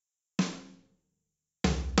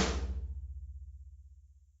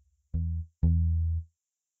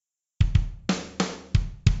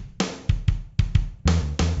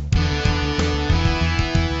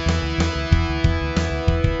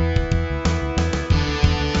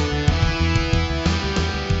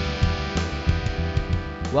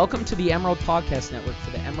Welcome to the Emerald Podcast Network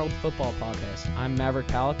for the Emerald Football Podcast. I'm Maverick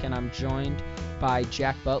Halleck, and I'm joined by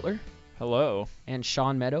Jack Butler. Hello. And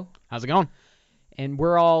Sean Meadow. How's it going? And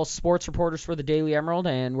we're all sports reporters for the Daily Emerald,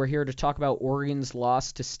 and we're here to talk about Oregon's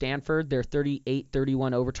loss to Stanford, their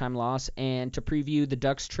 38-31 overtime loss, and to preview the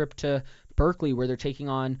Ducks' trip to Berkeley, where they're taking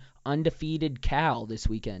on undefeated Cal this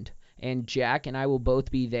weekend. And Jack and I will both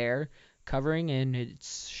be there covering, and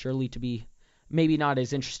it's surely to be maybe not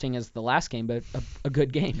as interesting as the last game, but a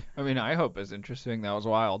good game. I mean, I hope it's interesting. That was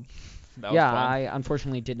wild. That was yeah, fun. I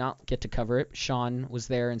unfortunately did not get to cover it. Sean was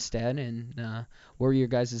there instead, and what were your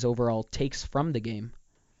guys' overall takes from the game?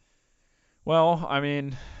 Well, I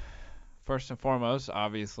mean, first and foremost,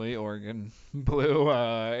 obviously, Oregon blew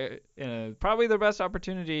probably their best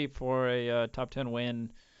opportunity for a top 10 win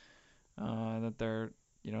that they're,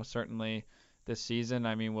 certainly this season.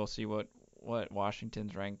 I mean, we'll see what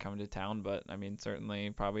Washington's rank coming to town, but I mean, certainly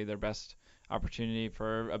probably their best opportunity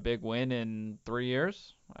for a big win in 3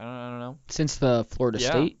 years. I don't know. Since the Florida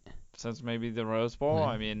State? Since maybe the Rose Bowl. Yeah.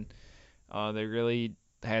 I mean, they really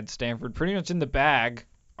had Stanford pretty much in the bag,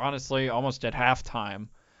 honestly, almost at halftime.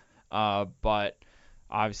 But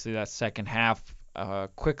obviously that second half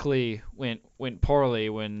quickly went poorly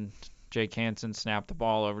when Jake Hansen snapped the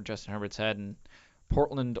ball over Justin Herbert's head, and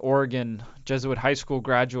Portland, Oregon Jesuit high school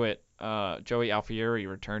graduate Joey Alfieri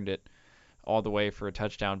returned it all the way for a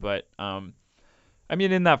touchdown. But I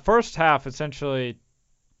mean, in that first half, essentially,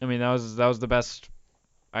 I mean, that was the best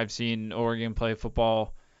I've seen Oregon play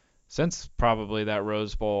football since probably that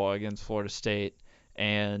Rose Bowl against Florida State.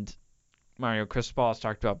 And Mario Cristobal has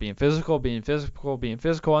talked about being physical,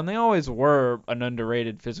 and they always were an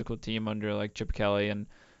underrated physical team under like Chip Kelly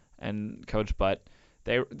and Coach Butt.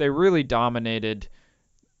 They really dominated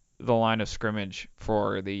the line of scrimmage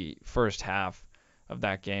for the first half of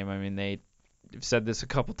that game. I mean, they've said this a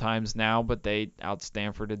couple times now, but they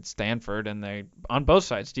out-Stanforded Stanford, and they on both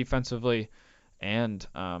sides, defensively and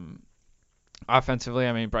offensively.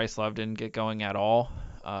 I mean, Bryce Love didn't get going at all.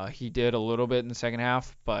 He did a little bit in the second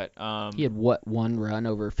half, but He had one run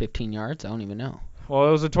over 15 yards? I don't even know. Well,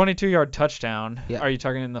 it was a 22-yard touchdown. Yeah. Are you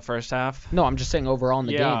talking in the first half? No, I'm just saying overall in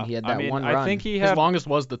the Yeah, game, he had I that mean, one I run. think he His had longest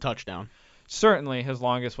was the touchdown. certainly his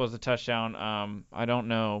longest was the touchdown. I don't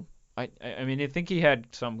know. I mean, I think he had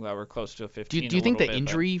some that were close to a 15. Do you think the bit,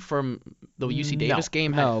 injury from the UC No. Davis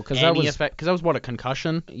game No, had 'cause that any was- effect? Because that was, what, a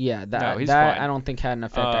concussion? Yeah, No, that he's that fine. I don't think had an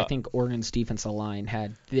effect. I think Oregon's defensive line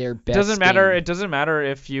had their best It game. doesn't matter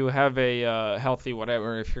if you have a healthy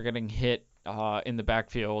whatever. If you're getting hit in the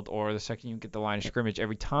backfield or the second you get the line of scrimmage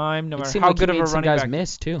every time, no It matter seemed how like good he of a made some running guys back.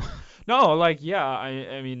 miss, too. No, like yeah.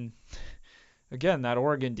 I mean, again, that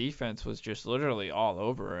Oregon defense was just literally all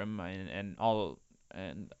over him,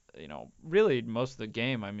 and really most of the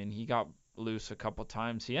game. I mean, he got loose a couple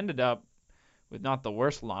times. He ended up with not the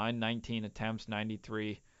worst line, 19 attempts,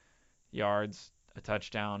 93 yards, a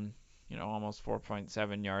touchdown, almost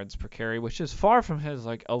 4.7 yards per carry, which is far from his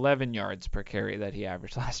like 11 yards per carry that he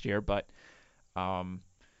averaged last year. But well,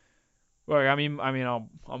 I mean, I'll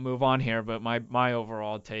move on here, but my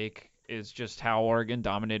overall take is just how Oregon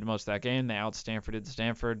dominated most of that game. They out-Stanforded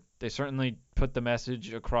Stanford. They certainly put the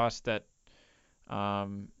message across that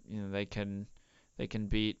they can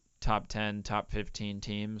beat top 10, top 15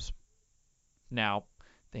 teams. Now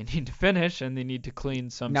they need to finish, and they need to clean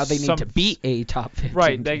some. Now they need to beat a top 15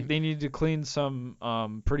 Right. team. They need to clean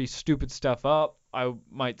some pretty stupid stuff up, I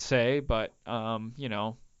might say, but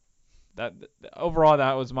that overall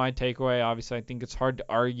that was my takeaway. Obviously, I think it's hard to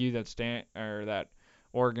argue that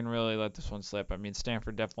Oregon really let this one slip. I mean,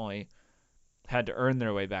 Stanford definitely had to earn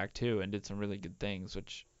their way back too, and did some really good things,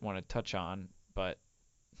 which I want to touch on. But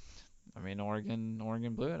I mean, Oregon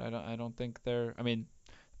blew it. I don't think they're. I mean,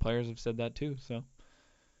 players have said that too. So.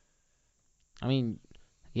 I mean,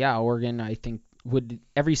 yeah, Oregon, I think,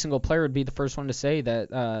 every single player would be the first one to say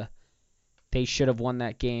that they should have won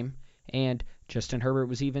that game. And Justin Herbert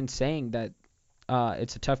was even saying that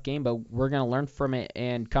it's a tough game, but we're going to learn from it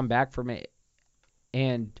and come back from it.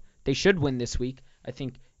 And they should win this week. I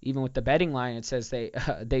think even with the betting line, it says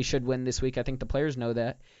they should win this week. I think the players know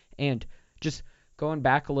that. And just going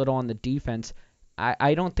back a little on the defense,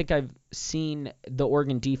 I don't think I've seen the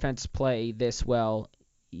Oregon defense play this well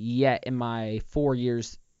yet in my 4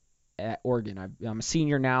 years at Oregon. I'm a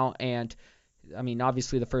senior now, and I mean,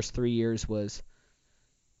 obviously the first 3 years was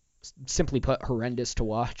simply put horrendous to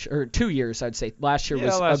watch. Or 2 years, I'd say. Last year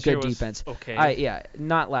was a good defense. Okay.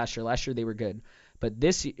 Not last year. Last year they were good. But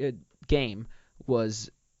this game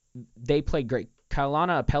they played great.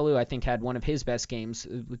 Kailana Apelu, I think, had one of his best games.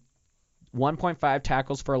 1.5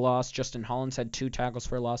 tackles for a loss. Justin Hollins had 2 tackles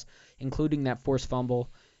for a loss, including that forced fumble.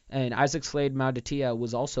 And Isaac Slade Maudatia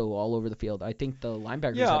was also all over the field. I think the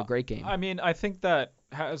linebackers had a great game. I mean, I think that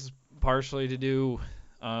has partially to do.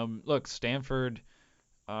 Look, Stanford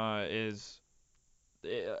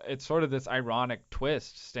it's sort of this ironic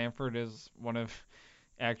twist. Stanford is one of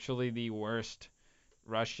actually the worst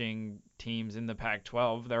rushing teams in the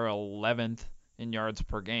Pac-12. They're 11th in yards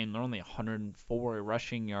per game. They're only 104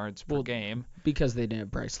 rushing yards per game. Because they didn't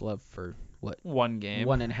have Bryce Love for, what? One game.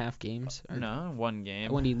 1.5 games? Or No, one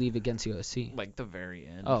game. when did he leave against USC? Like the very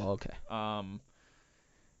end. Oh, okay.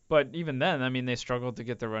 But even then, I mean, they struggled to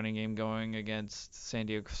get the running game going against San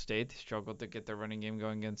Diego State. They struggled to get their running game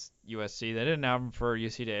going against USC. They didn't have him for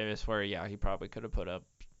UC Davis, where, yeah, he probably could have put up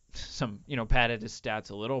some, padded his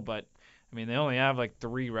stats a little. But, I mean, they only have like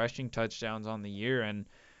 3 rushing touchdowns on the year. And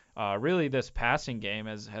really this passing game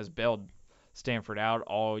has bailed Stanford out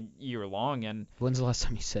all year long. And When's the last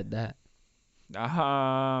time you said that?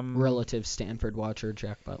 Relative Stanford watcher,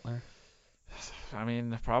 Jack Butler. I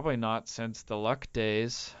mean, probably not since the Luck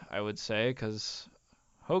days, I would say, because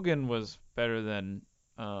Hogan was better than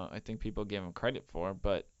I think people gave him credit for.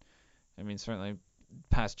 But, I mean, certainly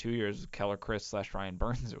past 2 years, Keller Chris / Ryan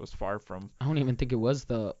Burns, it was far from. I don't even think it was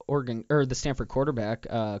the Stanford quarterback,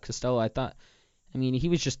 Costello. I mean, he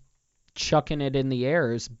was just chucking it in the air.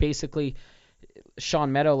 It was basically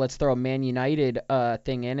Sean Meadow, let's throw a Man United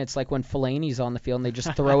thing in. It's like when Fellaini's on the field and they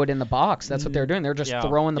just throw it in the box. That's what they're doing. They're just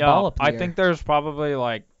throwing the ball up in the air. I think there's probably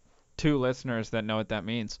like 2 listeners that know what that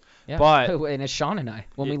means. Yeah. But and it's Sean and I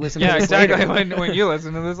when we listen to this exactly later. when you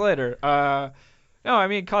listen to this later. No, I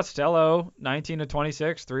mean Costello, 19 to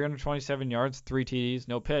 26, 327 yards, 3 TDs,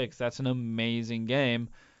 no picks. That's an amazing game.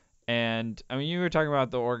 And I mean, you were talking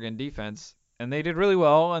about the Oregon defense, and they did really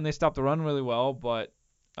well, and they stopped the run really well, but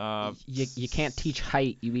you can't teach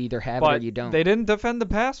height. You either have it or you don't. They didn't defend the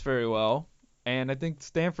pass very well, and I think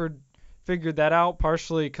Stanford figured that out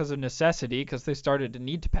partially because of necessity, because they started to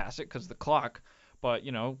need to pass it because of the clock. But,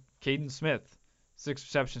 Caden Smith, 6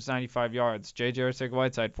 receptions, 95 yards. J.J.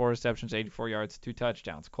 Arcega-Whiteside, 4 receptions, 84 yards, 2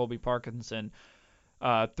 touchdowns. Colby Parkinson,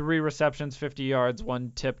 3 receptions, 50 yards,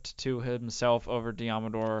 1 tipped to himself over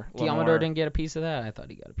Diamador. Diamador didn't get a piece of that. I thought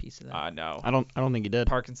he got a piece of that. No. I don't think he did.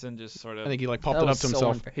 Parkinson just sort of. I think he popped it up to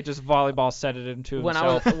himself. Unfair. He just volleyball set it into when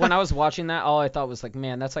himself. When I was watching that, all I thought was like,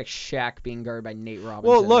 man, that's like Shaq being guarded by Nate Robinson.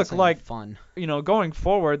 Well, look, that's like fun. Going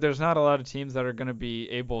forward, there's not a lot of teams that are going to be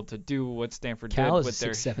able to do what Stanford Cal did is with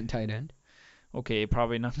their 6'7" tight end. Okay,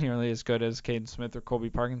 probably not nearly as good as Caden Smith or Colby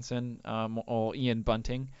Parkinson, or Ian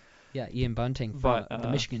Bunting. Yeah, Ian Bunting from the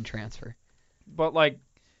Michigan transfer. But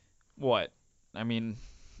what? I mean,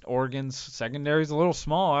 Oregon's secondary is a little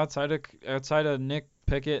small outside of Nick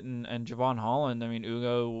Pickett and Javon Holland. I mean,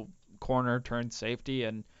 Ugo corner turned safety,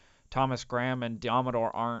 and Thomas Graham and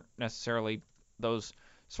Diamador aren't necessarily those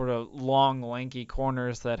sort of long, lanky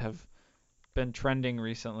corners that have been trending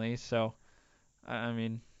recently. So, I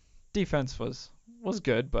mean, defense was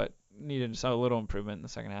good, but needed a little improvement in the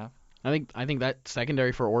second half. I think that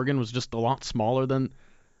secondary for Oregon was just a lot smaller than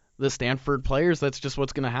the Stanford players. That's just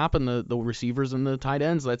what's going to happen. The receivers and the tight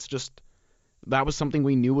ends. That was something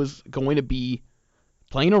we knew was going to be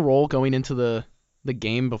playing a role going into the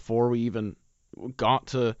game before we even got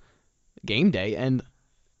to game day, and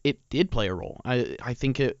it did play a role. I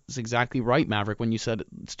think it's exactly right, Maverick, when you said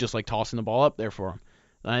it's just like tossing the ball up there for him,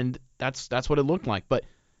 and that's what it looked like. But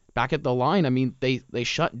back at the line, I mean, they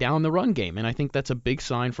shut down the run game, and I think that's a big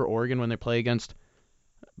sign for Oregon when they play against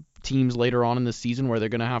teams later on in the season where they're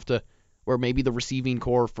going to have to, where maybe the receiving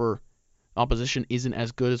core for opposition isn't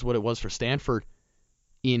as good as what it was for Stanford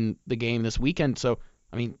in the game this weekend. So,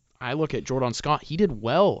 I mean, I look at Jordan Scott. He did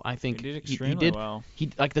well, I think. He did extremely well.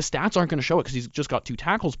 The stats aren't going to show it because he's just got 2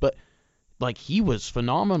 tackles, but he was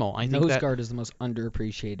phenomenal. I think nose guard is the most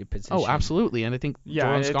underappreciated position. Oh, absolutely, and I think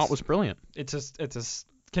Jordan Scott was brilliant. It's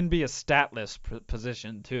can be a statless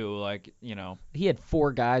position too, He had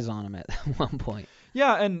 4 guys on him at one point.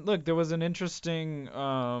 Yeah, and look, there was an interesting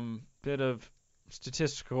bit of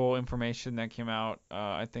statistical information that came out.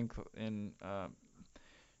 I think in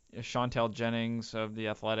Chantel Jennings of The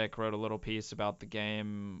Athletic wrote a little piece about the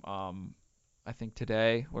game. I think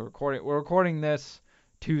today we're recording this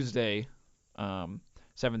Tuesday,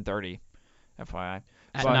 7:30, FYI.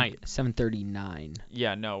 At night, 7:39.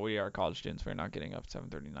 Yeah, no, we are college students. We're not getting up at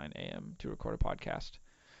 7:39 a.m. to record a podcast.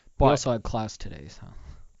 We also had class today, so.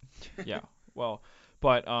 Yeah, well,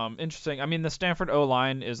 but interesting. I mean, the Stanford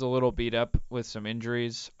O-line is a little beat up with some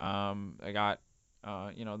injuries. They got,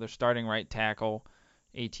 their starting right tackle,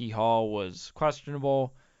 A.T. Hall, was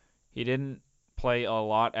questionable. He didn't play a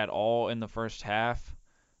lot at all in the first half,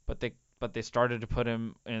 but they but they started to put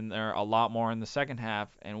him in there a lot more in the second half.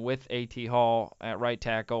 And with A.T. Hall at right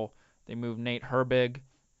tackle, they moved Nate Herbig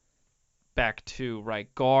back to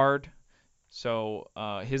right guard, so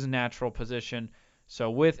his natural position. So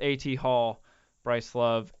with A.T. Hall, Bryce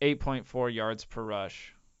Love, 8.4 yards per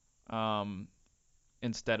rush,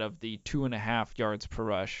 instead of the 2.5 yards per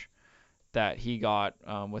rush that he got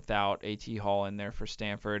without A.T. Hall in there for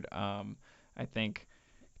Stanford. I think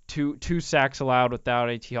two sacks allowed without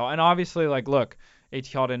A.T. Hall. And obviously, like, look, A.T.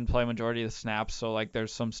 Hall didn't play majority of the snaps, so, like,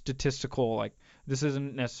 there's some statistical, like, this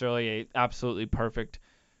isn't necessarily a absolutely perfect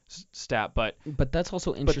stat, but that's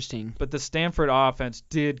also interesting. But the Stanford offense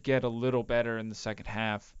did get a little better in the second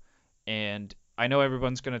half, and I know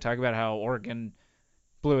everyone's going to talk about how Oregon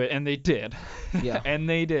blew it, and they did. Yeah. And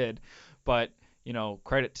they did. But,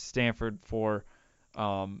 credit to Stanford for,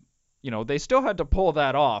 they still had to pull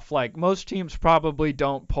that off. Like, most teams probably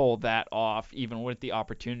don't pull that off, even with the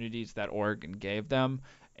opportunities that Oregon gave them,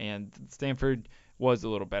 and Stanford was a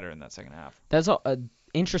little better in that second half. That's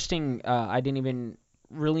interesting. I didn't even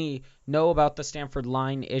really know about the Stanford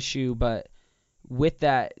line issue, but with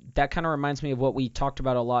that kind of reminds me of what we talked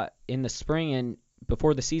about a lot in the spring and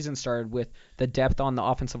before the season started with the depth on the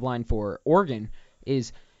offensive line for Oregon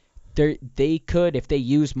is they could, if they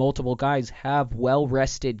use multiple guys, have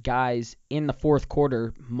well-rested guys in the fourth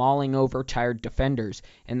quarter mauling over tired defenders,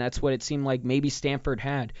 and that's what it seemed like maybe Stanford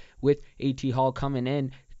had with A.T. Hall coming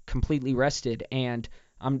in completely rested. And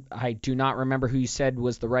I do not remember who you said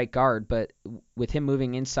was the right guard, but with him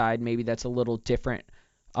moving inside, maybe that's a little different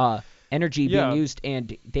energy being used,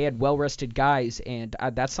 and they had well-rested guys, and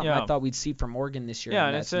that's something I thought we'd see from Oregon this year. Yeah,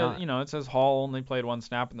 and it says, it says Hall only played one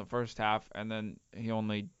snap in the first half, and then he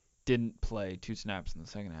only didn't play 2 snaps in the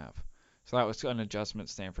second half. So that was an adjustment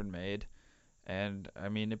Stanford made, and, I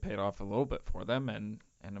mean, it paid off a little bit for them, and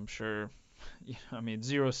I'm sure,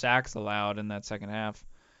 0 sacks allowed in that second half.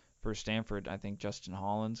 For Stanford, I think Justin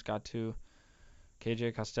Hollins got to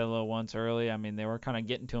KJ Costello once early. I mean, they were kind of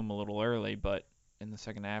getting to him a little early, but in the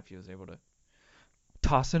second half, he was able to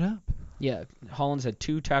toss it up. Yeah, Hollins had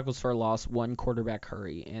 2 tackles for a loss, 1 quarterback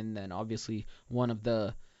hurry, and then obviously one of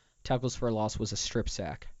the tackles for a loss was a strip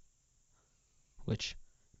sack, which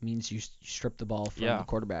means you strip the ball from the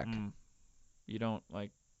quarterback. You don't,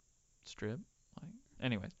 strip?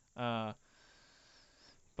 Anyways. But...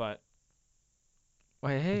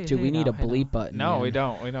 Wait, do we need a bleep button? No, man? We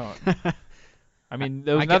don't. I mean,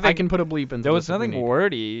 there was nothing. I can put a bleep in. There was nothing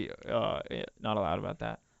wordy, not allowed about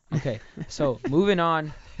that. Okay, so moving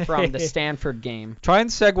on from the Stanford game. Try and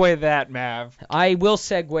segue that, Mav. I will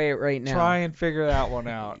segue it right now. Try and figure that one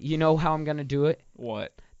out. You know how I'm gonna do it?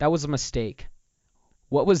 What? That was a mistake.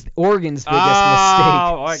 What was Oregon's biggest mistake?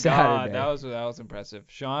 Oh my Saturday? God, that was impressive.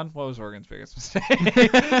 Sean, what was Oregon's biggest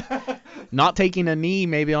mistake? Not taking a knee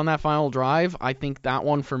maybe on that final drive. I think that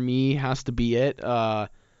one for me has to be it. A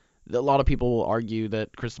lot of people will argue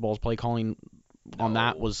that Cristobal's play calling on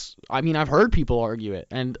that was. I mean, I've heard people argue it,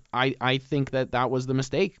 and I think that was the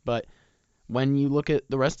mistake. But when you look at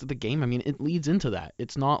the rest of the game, I mean, it leads into that.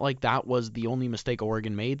 It's not like that was the only mistake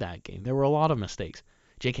Oregon made that game. There were a lot of mistakes.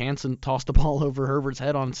 Jake Hansen tossed the ball over Herbert's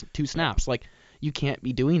head on 2 snaps. Like, you can't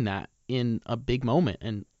be doing that in a big moment.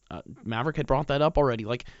 And Maverick had brought that up already.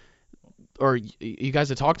 Or you guys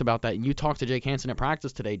had talked about that, and you talked to Jake Hansen at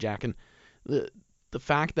practice today, Jack. And the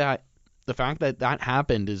fact that that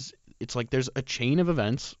happened is, it's like there's a chain of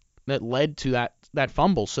events that led to that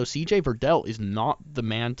fumble. So C.J. Verdell is not the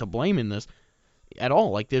man to blame in this at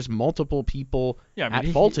all. Like, there's multiple people at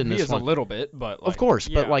fault in this he is one. a little bit, but of course,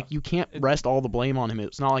 but you can't rest all the blame on him.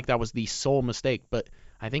 It's not like that was the sole mistake, but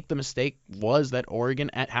I think the mistake was that Oregon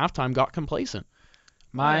at halftime got complacent.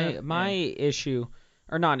 My issue,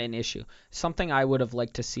 or not an issue, something I would have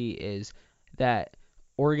liked to see is that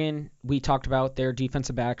Oregon, we talked about their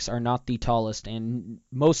defensive backs are not the tallest, and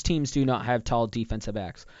most teams do not have tall defensive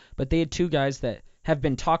backs, but they had 2 guys that have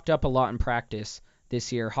been talked up a lot in practice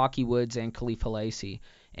this year, Hockey Woods and Khalif Halaisi,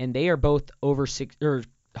 and they are both over 6. Or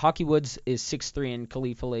Hockey Woods is 6'3" and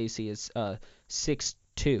Khalif Halaisi is 6'2",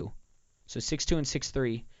 so 6'2" and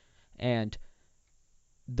 6'3", and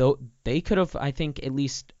though they could have, I think, at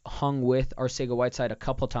least hung with Arcega-Whiteside a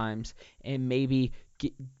couple times and maybe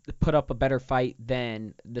put up a better fight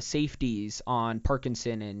than the safeties on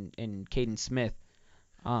Parkinson and Caden Smith.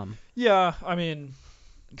 Yeah, I mean.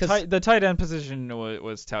 The tight end position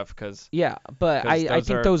was tough because. Yeah, but I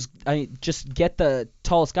think just get the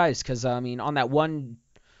tallest guys because, I mean, on that one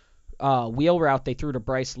wheel route they threw to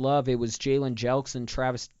Bryce Love, it was Jalen Jelks and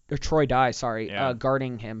Troy Dye,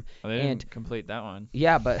 guarding him. Well, they didn't complete that one.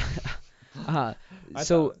 Yeah, but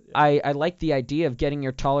I like the idea of getting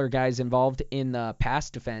your taller guys involved in the pass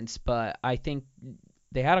defense, but I think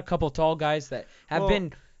they had a couple tall guys that have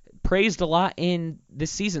been praised a lot in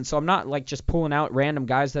this season. So I'm not like just pulling out random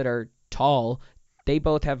guys that are tall. They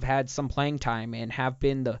both have had some playing time and have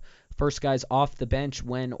been the first guys off the bench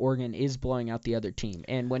when Oregon is blowing out the other team.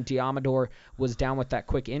 And when Diamador was down with that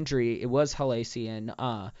quick injury, it was Halasi and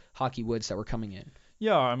Hockey Woods that were coming in.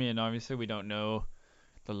 Yeah, I mean, obviously we don't know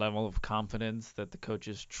the level of confidence that the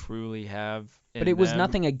coaches truly have in But it was them.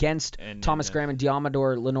 nothing against Thomas Graham and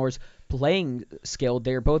Diamador Lenore's playing skill.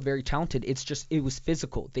 They're both very talented. It's just it was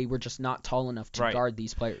physical. They were just not tall enough to guard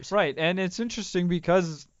these players. Right, and it's interesting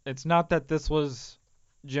because it's not that this was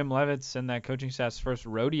Jim Levitt's and that coaching staff's first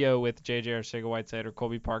rodeo with J.J. Arcega-Whiteside or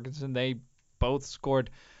Colby Parkinson. They both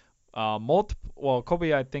scored multiple. Well,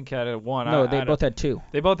 Colby I think had one. No, they both had two.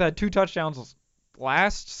 They both had 2 touchdowns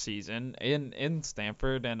last season in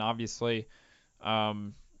Stanford, and obviously,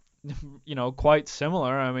 quite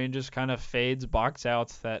similar. I mean, just kind of fades, box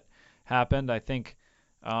outs that happened. I think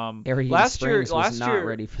last year not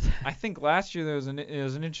ready for that. I think last year there was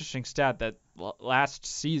an interesting stat that last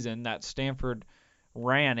season that Stanford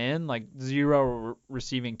ran in like 0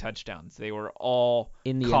 receiving touchdowns. They were all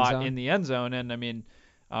caught in the end zone, and I mean,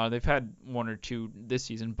 they've had 1 or 2 this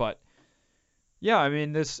season, but. Yeah, I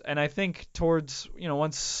mean and I think towards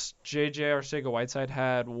once J.J. Arcega-Whiteside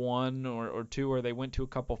had 1 or 2 where they went to a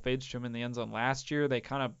couple fades to him in the end zone last year, they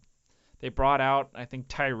brought out I think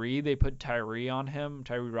Tyree. They put Tyree on him,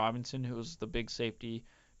 Tyree Robinson, who was the bigger safety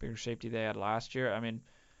they had last year. I mean,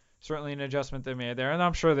 certainly an adjustment they made there, and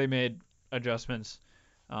I'm sure they made adjustments.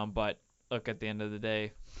 But look, at the end of the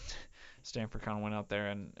day, Stanford kind of went out there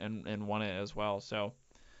and won it as well. So.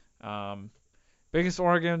 Biggest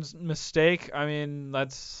Oregon's mistake. I mean,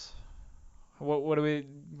 what's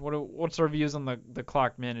our views on the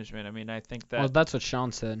clock management? I mean, I think that. Well, that's what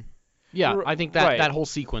Sean said. Yeah, I think that whole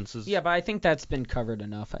sequence is. Yeah, but I think that's been covered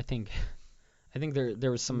enough. I think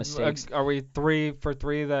there was some mistakes. Are we 3 for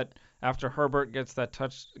 3 that after Herbert gets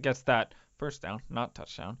that first down, not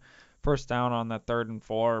touchdown, first down on that 3rd and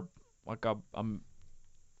 4, like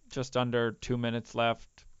just under 2 minutes left.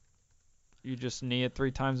 You just knee it 3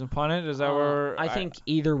 times and punt it? Is that where... I think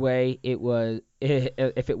either way, if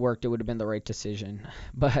it worked, it would have been the right decision.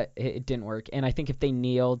 But it didn't work. And I think if they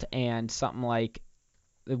kneeled and something like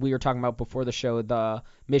we were talking about before the show, the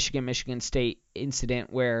Michigan State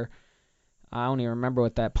incident where I don't even remember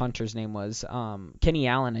what that punter's name was. Kenny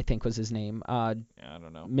Allen, I think, was his name. I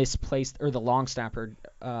don't know. Misplaced, or the long snapper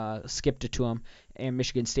skipped it to him, and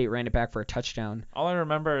Michigan State ran it back for a touchdown. All I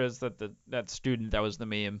remember is that that student that was the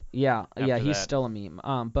meme. Yeah, he's still a meme.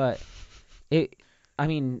 But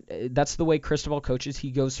that's the way Cristobal coaches.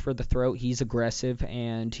 He goes for the throat. He's aggressive,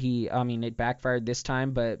 and it backfired this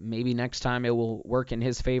time, but maybe next time it will work in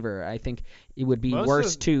his favor. I think it would be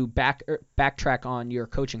worse to backtrack on your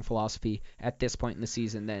coaching philosophy at this point in the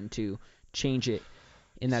season than to change it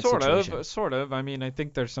in that situation. Sort of. I mean, I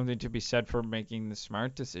think there's something to be said for making the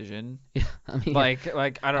smart decision. Yeah, I mean, like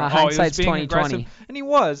I don't know. Hindsight's He was being 20/20. aggressive, and he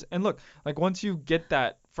was. And look, like once you get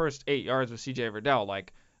that first 8 yards with C.J. Verdell,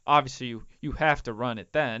 like. Obviously, you have to run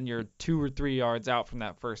it then. You're 2 or 3 yards out from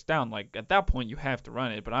that first down. Like, at that point, you have to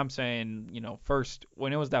run it. But I'm saying, first,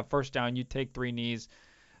 when it was that first down, you take 3 knees.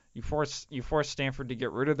 You force Stanford to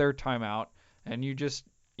get rid of their timeout. And you just,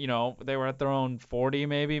 they were at their own 40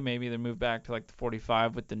 maybe. Maybe they moved back to, like, the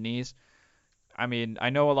 45 with the knees. I mean, I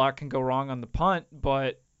know a lot can go wrong on the punt,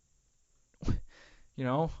 but,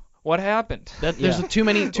 what happened? There's too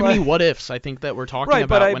many what ifs, I think, that we're talking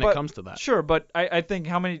about when it comes to that. Sure, but I think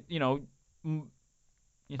how many,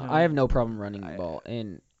 I have no problem running the ball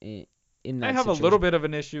in that I have situation. a little bit of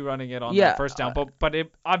an issue running it on that first down, but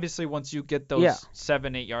obviously once you get those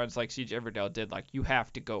 7-8 yards like C.J. Verdell did, like you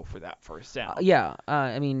have to go for that first down.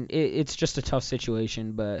 It's just a tough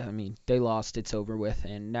situation, but I mean they lost, it's over with,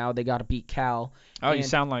 and now they got to beat Cal. Oh, you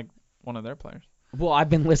sound like one of their players. Well, I've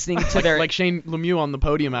been listening to their like Shane Lemieux on the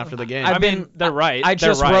podium after the game. They're right. I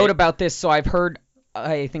just wrote about this, so I've heard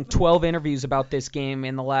I think 12 interviews about this game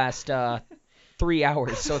in the last 3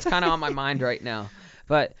 hours, so it's kind of on my mind right now.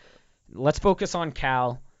 But let's focus on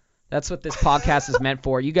Cal. That's what this podcast is meant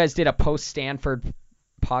for. You guys did a post-Stanford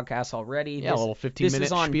podcast already. Yeah, a little 15-minute This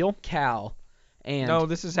is on spiel. Cal. And no,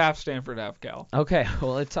 this is half Stanford, half Cal. Okay,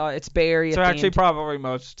 well it's Bay Area. So actually, probably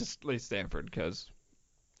mostly Stanford because.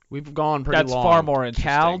 We've gone pretty long. That's far more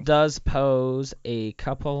interesting. Cal does pose a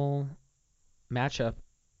couple matchup,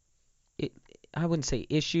 I wouldn't say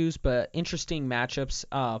issues, but interesting matchups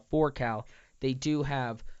for Cal. They do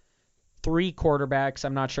have 3 quarterbacks.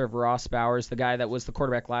 I'm not sure if Ross Bowers, the guy that was the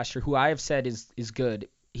quarterback last year, who I have said is good,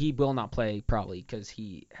 he will not play probably because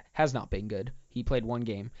he has not been good. He played one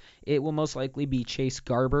game. It will most likely be Chase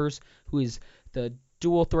Garbers, who is the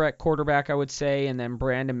dual threat quarterback, I would say, and then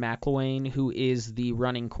Brandon McIlwain, who is the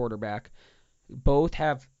running quarterback. Both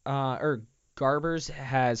have, Garbers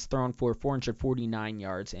has thrown for 449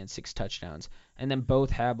 yards and 6 touchdowns, and then both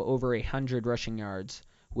have over 100 rushing yards,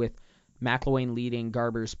 with McIlwain leading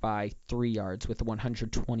Garbers by 3 yards with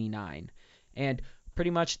 129. And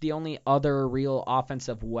pretty much the only other real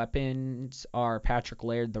offensive weapons are Patrick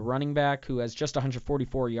Laird, the running back, who has just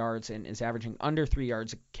 144 yards and is averaging under 3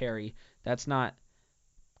 yards a carry. That's not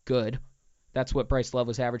good. That's what Bryce Love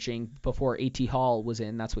was averaging before A.T. Hall was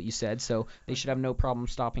in. That's what you said. So they should have no problem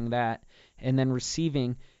stopping that. And then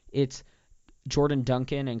receiving, it's Jordan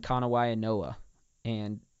Duncan and Kanawai Noah.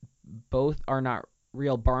 And both are not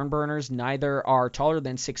real barn burners. Neither are taller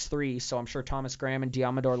than 6'3", so I'm sure Thomas Graham and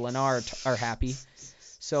Diamador Lenar are happy.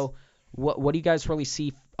 So what do you guys really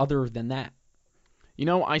see other than that?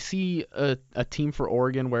 I see a team for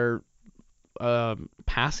Oregon where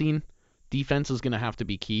passing defense is going to have to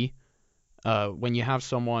be key. When you have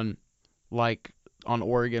someone like on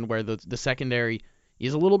Oregon where the secondary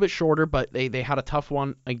is a little bit shorter, but they had a tough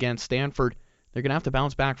one against Stanford, they're going to have to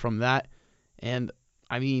bounce back from that. And,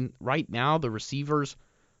 I mean, right now the receivers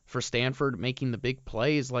for Stanford making the big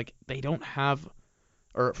plays, like they don't have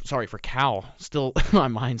 – or, sorry, for Cal, still my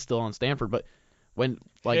mind's still on Stanford, but when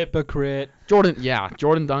 – like hypocrite.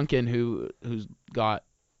 Jordan Duncan, who's got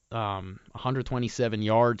 127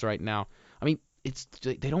 yards right now. I mean,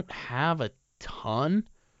 they don't have a ton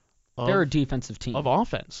they're a defensive team of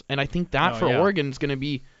offense, and I think that Oregon is going to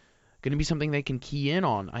be something they can key in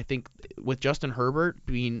on. I think with Justin Herbert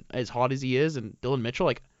being as hot as he is and Dylan Mitchell,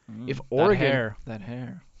 like if Oregon that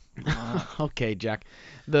hair. Okay, Jack,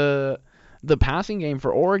 the passing game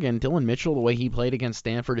for Oregon, Dylan Mitchell, the way he played against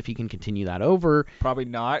Stanford, if he can continue that over, Probably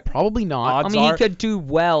not. he could do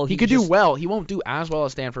well. He could do well. He won't do as well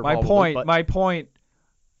as Stanford. My point.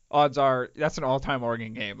 Odds are that's an all-time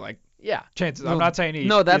Oregon game. Like, yeah, chances. I'm not saying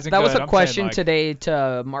that was good. a question today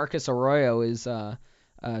to Marcus Arroyo. Is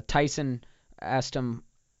Tyson asked him,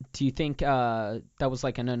 do you think that was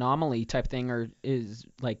like an anomaly type thing, or is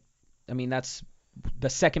that's the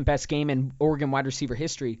second best game in Oregon wide receiver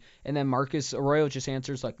history? And then Marcus Arroyo just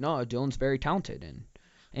answers like, no, Dylan's very talented,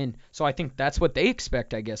 and so I think that's what they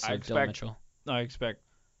expect, I guess, of Dylan Mitchell. I expect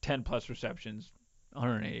 10 plus receptions,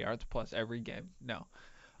 180 yards plus every game. No.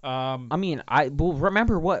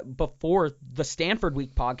 Remember what before the Stanford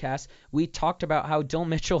Week podcast, we talked about how Dylan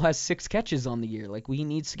Mitchell has 6 catches on the year. Like, he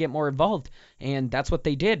needs to get more involved, and that's what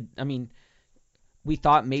they did. I mean, we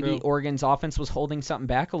thought maybe Oregon's offense was holding something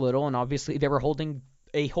back a little, and obviously they were holding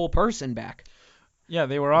a whole person back. Yeah,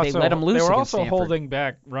 they were also they let him loose. They were also holding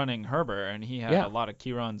back running Herbert, and he had a lot of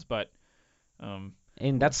key runs, but and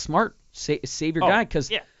that's smart. Save your guy,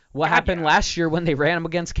 because what happened last year when they ran him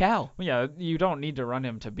against Cal? Well, yeah, you don't need to run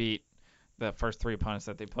him to beat the first 3 opponents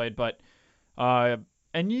that they played, but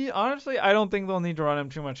honestly, I don't think they'll need to run him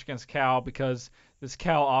too much against Cal, because this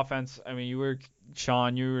Cal offense. I mean,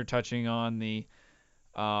 Sean, you were touching on the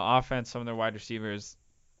offense. Some of their wide receivers,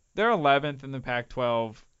 they're 11th in the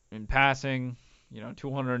Pac-12 in passing.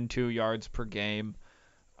 202 yards per game,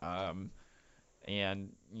 and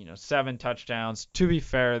 7 touchdowns. To be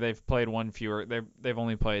fair, they've played one fewer. They've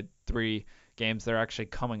only played 3 games. They're actually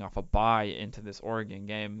coming off a bye into this Oregon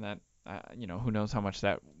game. That who knows how much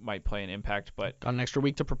that might play an impact. But got an extra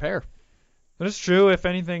week to prepare. But it's true. If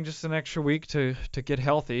anything, just an extra week to get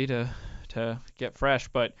healthy, to get fresh.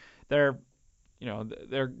 But they're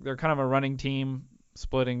kind of a running team,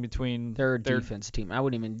 splitting between their defense team. I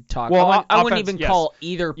wouldn't even talk. Well, I wouldn't even call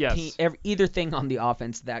either thing on the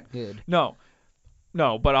offense that good. No,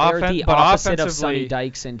 but they're the opposite of Sonny offensively,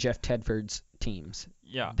 Dykes and Jeff Tedford's teams.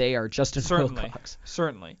 Yeah, they are Justin Wilcox.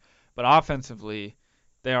 Certainly, but offensively,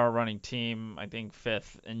 they are a running team. I think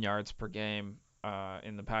 5th in yards per game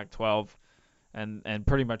in the Pac-12, and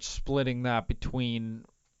pretty much splitting that between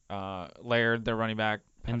Laird, their running back,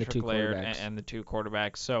 and the 2 Laird, quarterbacks. and the 2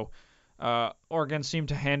 quarterbacks. So Oregon seemed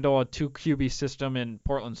to handle a 2 QB system in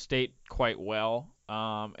Portland State quite well,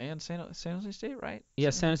 and San Jose State, right?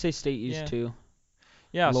 Yeah, San Jose State used 2.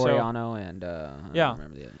 Yeah, Loriano and I don't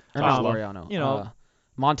remember the other. Not Loriano.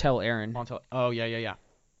 Montel Aaron. Oh yeah.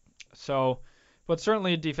 So, but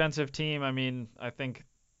certainly a defensive team. I mean, I think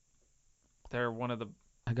they're one of the.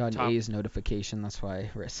 I got an A's notification. That's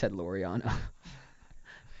why I said Loriano.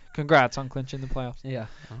 Congrats on clinching the playoffs. Yeah.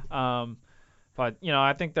 But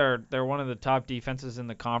I think they're one of the top defenses in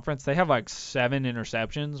the conference. They have like 7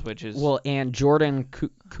 interceptions, which is and Jordan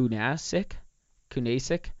Kunasik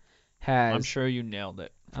has. I'm sure you nailed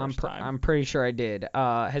it. first time. I'm pretty sure I did.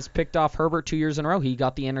 Has picked off Herbert 2 years in a row. He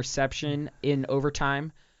got the interception in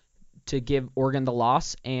overtime to give Oregon the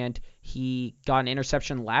loss, and he got an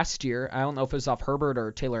interception last year. I don't know if it was off Herbert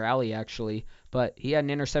or Taylor Alley, actually, but he had an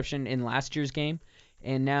interception in last year's game,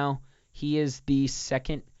 and now he is the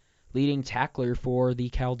second leading tackler for the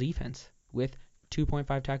Cal defense with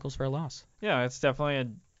 2.5 tackles for a loss. Yeah, it's definitely a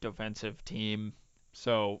defensive team.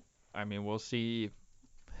 So, I mean, we'll see.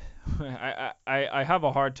 I have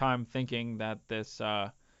a hard time thinking that this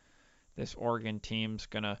Oregon team's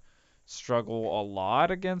gonna struggle a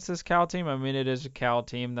lot against this Cal team. I mean, it is a Cal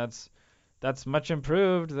team that's much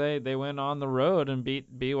improved. They went on the road and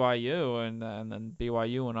beat BYU, and then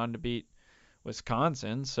BYU went on to beat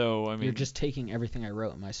Wisconsin. So I mean, You're just taking everything I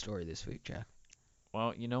wrote in my story this week, Jack.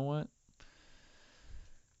 well, you know what?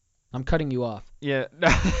 I'm cutting you off. Yeah.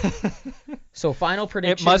 So final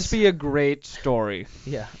predictions. It must be a great story.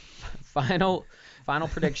 Yeah. Final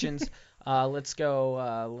predictions. Let's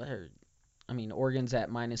go. I mean, Oregon's at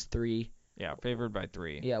 -3. Yeah, favored by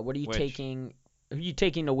 3. Yeah. What are you Which- taking? Who are you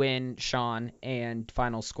taking to win, Sean? And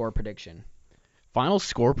final score prediction. Final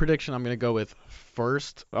score prediction, I'm going to go with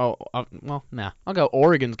first. I'll go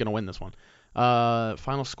Oregon's going to win this one.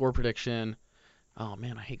 Final score prediction. Oh,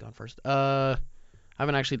 man, I hate going first. I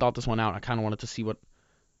haven't actually thought this one out. I kind of wanted to see what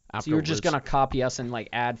afterwards. So you're just gonna copy us and like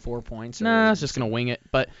add 4 points? Or Nah, I was just going to wing it.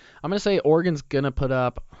 But I'm going to say Oregon's going to put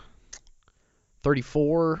up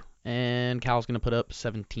 34, and Cal's going to put up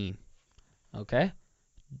 17. Okay.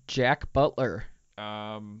 Jack Butler.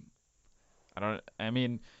 I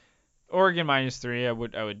mean, Oregon -3.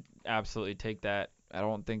 I would absolutely take that. I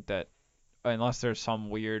don't think that unless there's some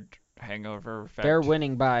weird hangover effect. They're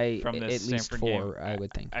winning by from at this least Stanford 4, game. I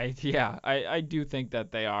would think. I do think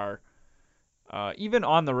that they are. Even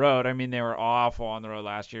on the road, I mean, they were awful on the road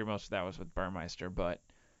last year. Most of that was with Burmeister, but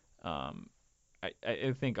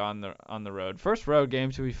I think on the road, first road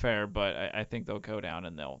game to be fair, but I think they'll go down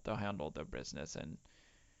and they'll handle their business. And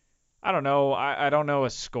I don't know, I don't know a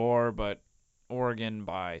score, but Oregon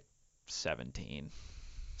by 17.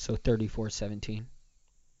 So 34-17.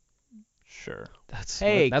 Sure. That's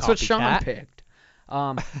Hey, what Sean copycat. picked.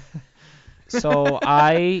 So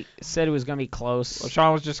I said it was gonna be close. Well,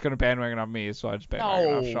 Sean was just gonna bandwagon on me, so I just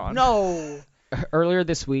bandwagon off Sean. No. Earlier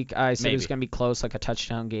this week, I said it was Maybe. going to be close, like a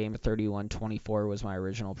touchdown game. 31-24 was my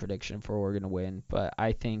original prediction for Oregon to win. But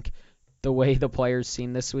I think the way the players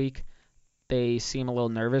seem this week, they seem a little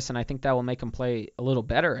nervous, and I think that will make them play a little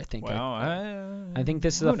better. I think. Well, I think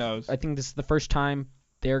this is who knows? I think this is the first time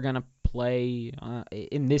they're going to play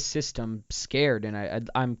in this system scared, and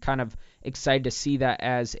I'm kind of excited to see that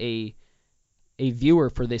as a viewer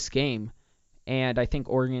for this game. And I think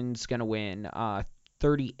Oregon's going to win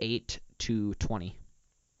 38-20.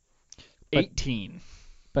 18.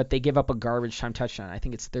 But they give up a garbage time touchdown. I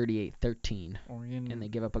think it's 38-13, Oregon. and they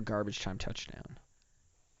give up a garbage time touchdown.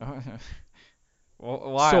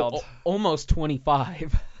 Well, wild. So almost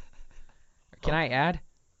 25. Can I add?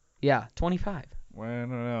 Yeah, 25. Well, I don't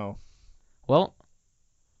know. Well,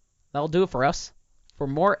 that'll do it for us. For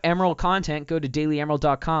more Emerald content, go to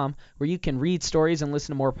dailyemerald.com, where you can read stories and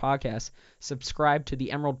listen to more podcasts. Subscribe to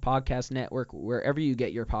the Emerald Podcast Network wherever you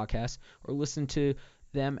get your podcasts, or listen to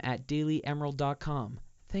them at dailyemerald.com.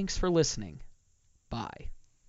 Thanks for listening. Bye.